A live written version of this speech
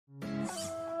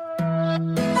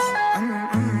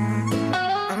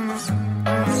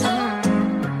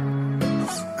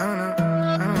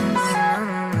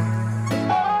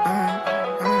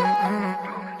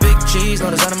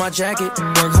my jacket.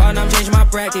 Work hard, now I'm changing my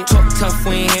bracket. Talk tough,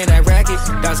 we ain't hear that racket.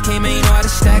 Dots came, man, you know how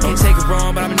to stack it. Take it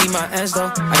wrong, but I'ma need my ends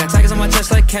though. I got tigers on my chest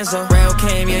like Kenzo. Rail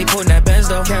came, yeah, he putting that Benz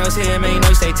though. Carol's here, man, you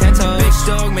know he stay 10 toes. Big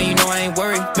dog, man, you know I ain't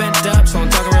worried. Bent up, so I'm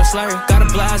talking real slurry. Got a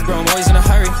blast, bro, I'm always in a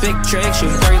hurry. Big Drake,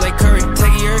 shooting dirty like Curry.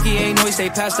 Take a Yerky, ain't know he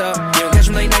stay passed up. You don't catch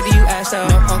him late night, do you ass out?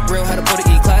 No, Unc real, how to put an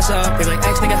E-class up. They like,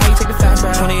 X nigga, how you take the fast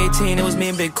ride? 2018, it was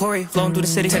me and Big Corey. Flowing through the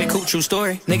city, Teddy Coop, true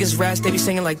story. Niggas rats, they be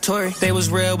singing like Tory. They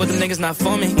was real, but them niggas not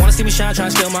for me. Wanna see me shine, try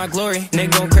to steal my glory.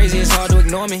 Nigga going crazy, it's hard to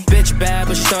ignore me. Bitch bad,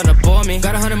 but she starting to bore me.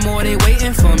 Got 100 more, they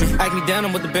waiting for me. I can be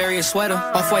down with the barrier sweater.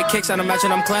 Off-white kicks, I don't match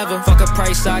and I'm clever. Fuck a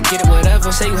price, I get it,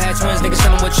 whatever. Say you had twins, niggas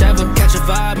send them whichever. Catch a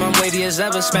vibe, I'm wavy as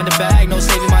ever. Spend a bag, no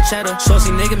saving my cheddar.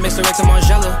 Saucy nigga, mix the Rex and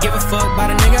Margiela. Give a fuck by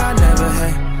the nigga I never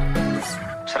had.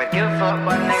 Should I give a fuck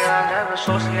by the nigga I never?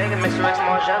 Saucy nigga, mix the Rex and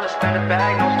Margiela. Spend a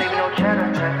bag, no saving no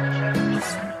cheddar.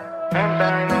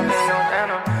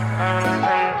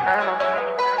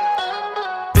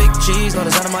 Big G's, no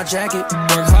design on my jacket.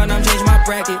 Work hard, now I'm changing my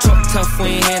bracket. Talk tough,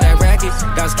 we ain't hear that racket.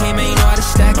 Dots came, man, you know how to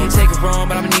stack it. Take it wrong,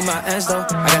 but I'ma need my ends though.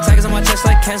 I got tigers on my chest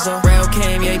like Kenzo. Rail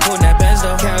came, yeah, he putting that Benz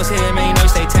though. Carol's here, man, you know he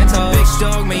stay 10 toes. Big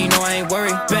dog, man, you know I ain't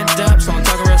worried. Bent up, so I'm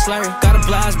talking real slurry. Got a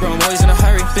blast, bro, I'm always in a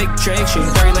hurry. Big Drake,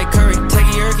 shooting dirty like Curry. Take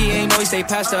a Yerky, ain't know he stay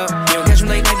passed up. You don't catch him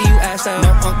late night, do you ass out?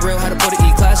 No, Unc real, how to put an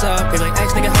E-class up. They like,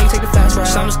 X nigga, how you take the fast ride?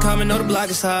 Summer's coming, know the block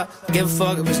is hot. Give a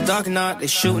fuck if it's dark or not. They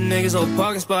shooting niggas over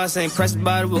parking spots. Ain't pressed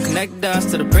about it, we'll connect the dots.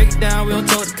 Till the break it down, we don't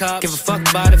talk the cops. Give a fuck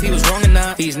about if he was wrong or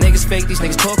not. These niggas fake, these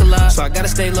niggas talk a lot. So I gotta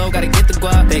stay low, gotta get the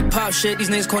guap. They pop shit, these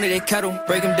niggas corny, they kettle.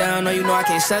 Break them down, no you know I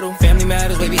can't settle. Family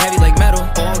matters, wavy heavy like metal.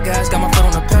 All guys got my foot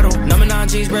on the pedal. Number 9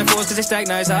 G's, red force cause they stack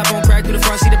nice. I phone crack through the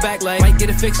front, see the back light. Might get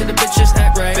it fixed if the bitch just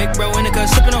act right. Big bro in the cut,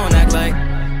 sippin' on act like.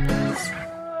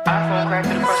 iPhone crack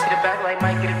through the front, see the back light.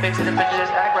 Might get it fixed if the bitch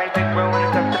just act right. Big bro in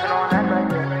the cut, sippin' on act like.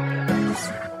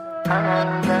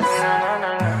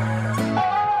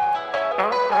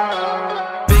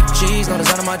 Big G's, no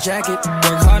design on my jacket.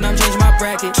 Work hard, now I'm changing my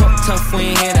bracket. Talk tough,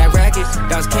 we ain't hear that racket.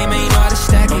 Dots came, man, you know how to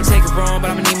stack it. Take it wrong, but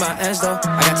I'ma need my ends though.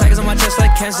 I got tigers on my chest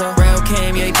like Kenzo. Rail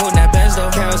came, yeah, he putting that Benz though.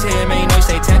 Carol's here, man, you know he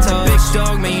stay 10 toes. Big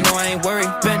dog, man, you know I ain't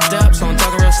worried. Bent up, so I'm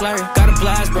talking real slurry. Got a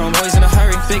blast, bro, I'm always in a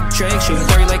hurry. Big Drake, shooting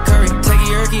dirty like Curry. Take a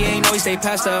Yerky, ain't know he stay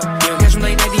passed up. You don't catch him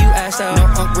late night, do you ass out? No,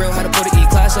 Unc real, how to put an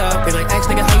E-class up. They like, X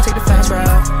nigga, how you take the fast ride?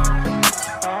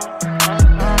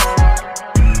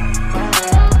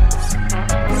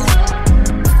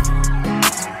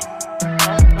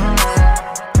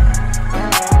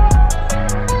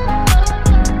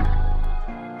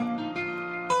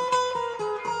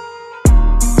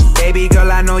 Baby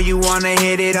girl, I know you wanna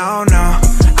hit it, oh no.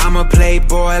 I'm a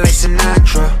playboy like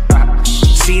Sinatra.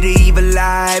 See the evil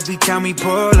eye every time we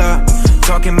pull up.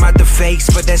 Talking about the fakes,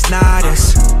 but that's not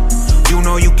us. You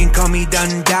know you can call me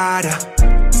Dundada.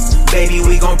 Baby,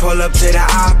 we gon' pull up to the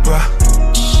opera.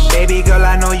 Baby girl,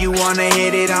 I know you wanna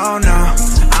hit it, oh no.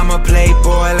 I'm a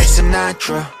playboy like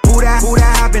Sinatra. Who that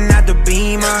hopping out the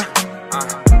Beamer?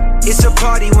 It's a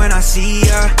party when I see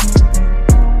her.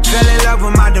 Fell in love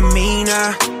with my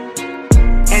demeanor,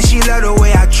 and she love the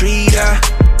way I treat her.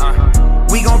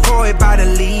 We gon' pour it by the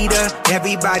leader.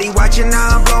 Everybody watching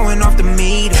now, I'm blowing off the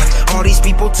meter. All these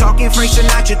people talking Frank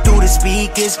Sinatra through the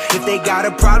speakers. If they got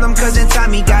a problem, cause in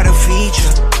time he got a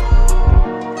feature.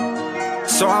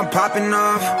 So I'm popping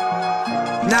off.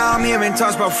 Now I'm hearing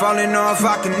talks about falling off.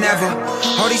 I could never.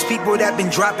 All these people that been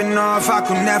dropping off, I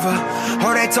could never.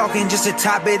 All that talking just to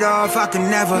top it off, I could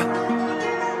never.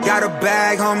 Got a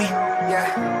bag, homie.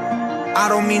 Yeah. I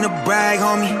don't mean to brag,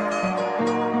 homie.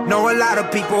 Know a lot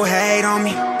of people hate on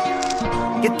me.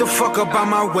 Get the fuck up out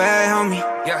my way, homie.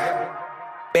 Yeah.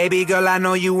 Baby girl, I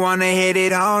know you wanna hit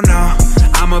it, oh no.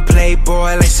 I'm a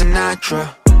playboy like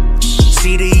Sinatra.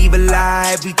 See the evil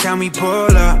eye every time we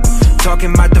pull up.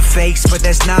 Talking about the fakes, but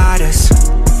that's not us.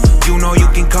 You know you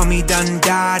can call me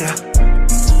Dundada.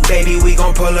 Baby, we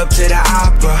gon' pull up to the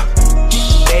opera.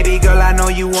 Baby girl, I know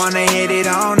you wanna hit it,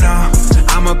 oh no.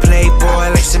 I'm a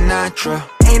playboy like Sinatra.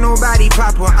 Ain't nobody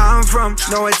pop where I'm from.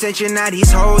 No attention, now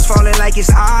these hoes falling like it's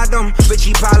autumn.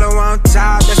 Richie Paulo on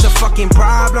top, that's a fucking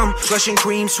problem. Russian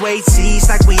cream, suede seats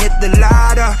like we hit the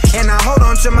ladder. And I hold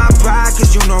on to my pride,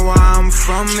 cause you know where I'm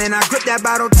from. And I grip that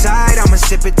bottle tight, I'ma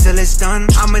sip it till it's done.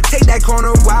 I'ma take that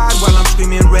corner wide while I'm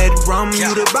screaming red rum.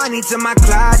 You the Bonnie to my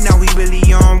Clyde, now we really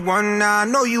on one. Now I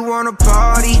know you wanna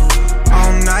party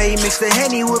all night, mix the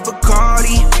Henny with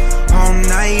Bacardi. All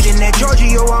night in that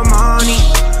Giorgio Armani.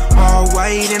 All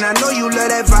white, and I know you love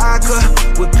that vodka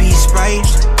with peace Sprite.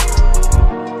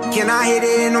 Can I hit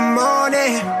it in the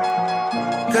morning?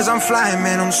 Cause I'm flying,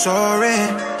 man, I'm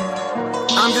soaring.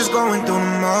 I'm just going through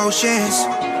the motions.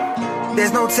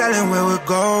 There's no telling where we're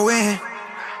going.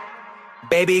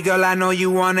 Baby girl, I know you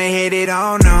wanna hit it,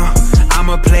 oh no. I'm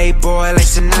a playboy like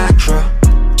Sinatra.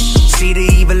 See the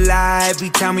evil eye every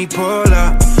time we pull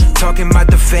up. Talking about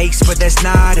the fakes, but that's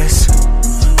not us.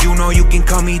 You know you can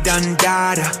call me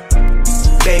Dundada.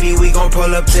 Baby, we gon'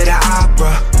 pull up to the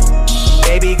opera.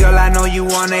 Baby girl, I know you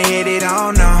wanna hit it,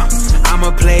 oh no. I'm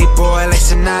a playboy like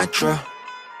Sinatra.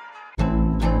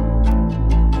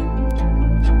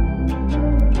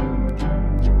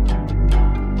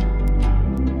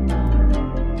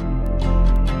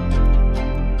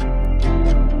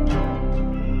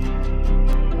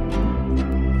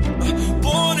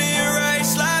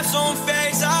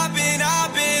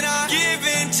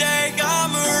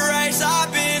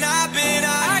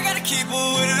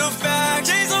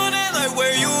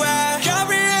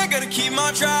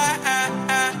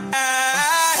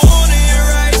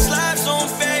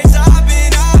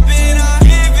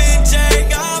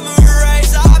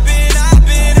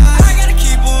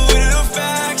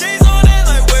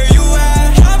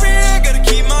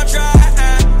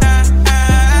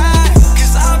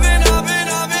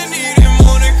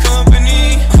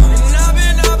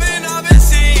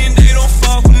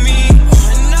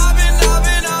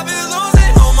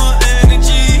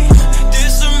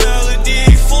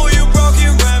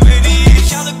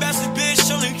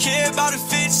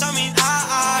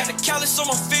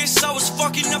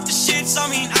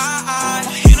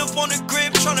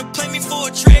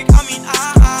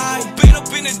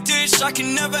 I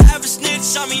can never ever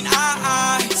snitch, I mean,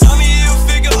 tell me you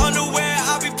figure underwear,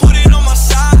 I'll be putting on my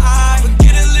side.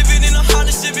 Forget it, living in a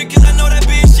Honda Civic, cause I know that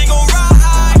bitch ain't gon'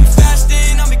 ride. I'm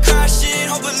fasting, I'll be crashing,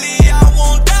 hopefully I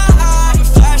won't die. I'm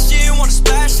flashing, wanna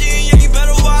splash in, yeah, you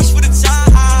better watch for the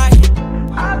tide.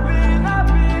 I've been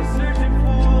searching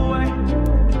for a way.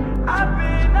 I've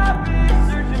been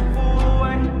searching for a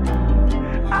way.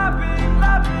 I've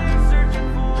been searching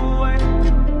for a way.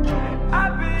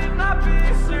 I've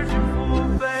been searching for a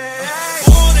way.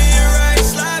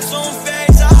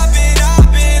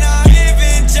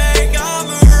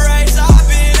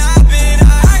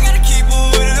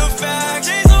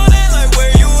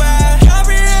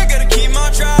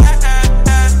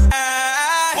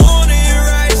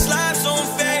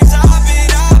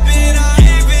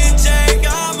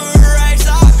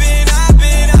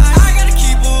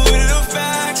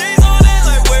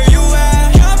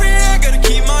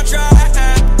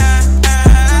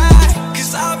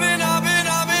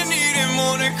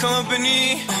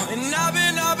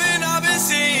 And I've been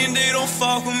saying they don't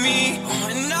fuck with me.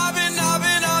 And I've been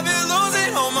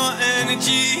losing all my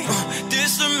energy.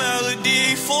 This the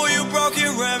melody for your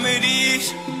broken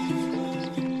remedies.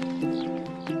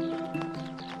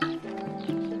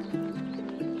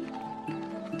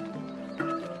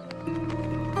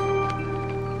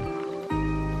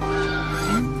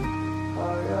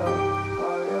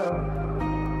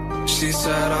 She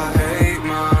said I hate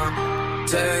my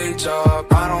day job,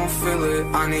 I don't feel it,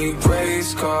 I need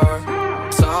race car.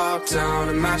 Top down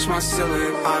to match my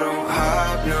ceiling, I don't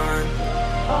have none.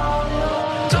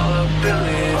 Dollar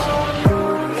billies,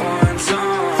 one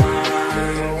time.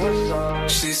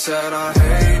 She said I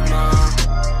hate my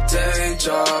day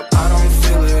job, I don't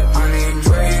feel it, I need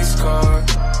race car.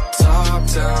 Top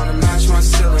down to match my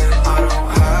ceiling, I don't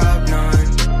have none.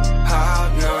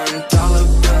 Have none. Dollar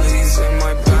billies in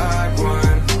my bag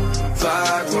one.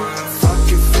 Fuck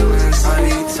your feelings, I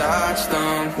detach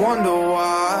them. Wonder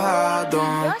why I had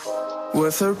them.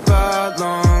 With her bad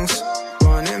lungs,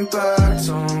 running back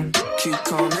home. Keep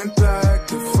coming back.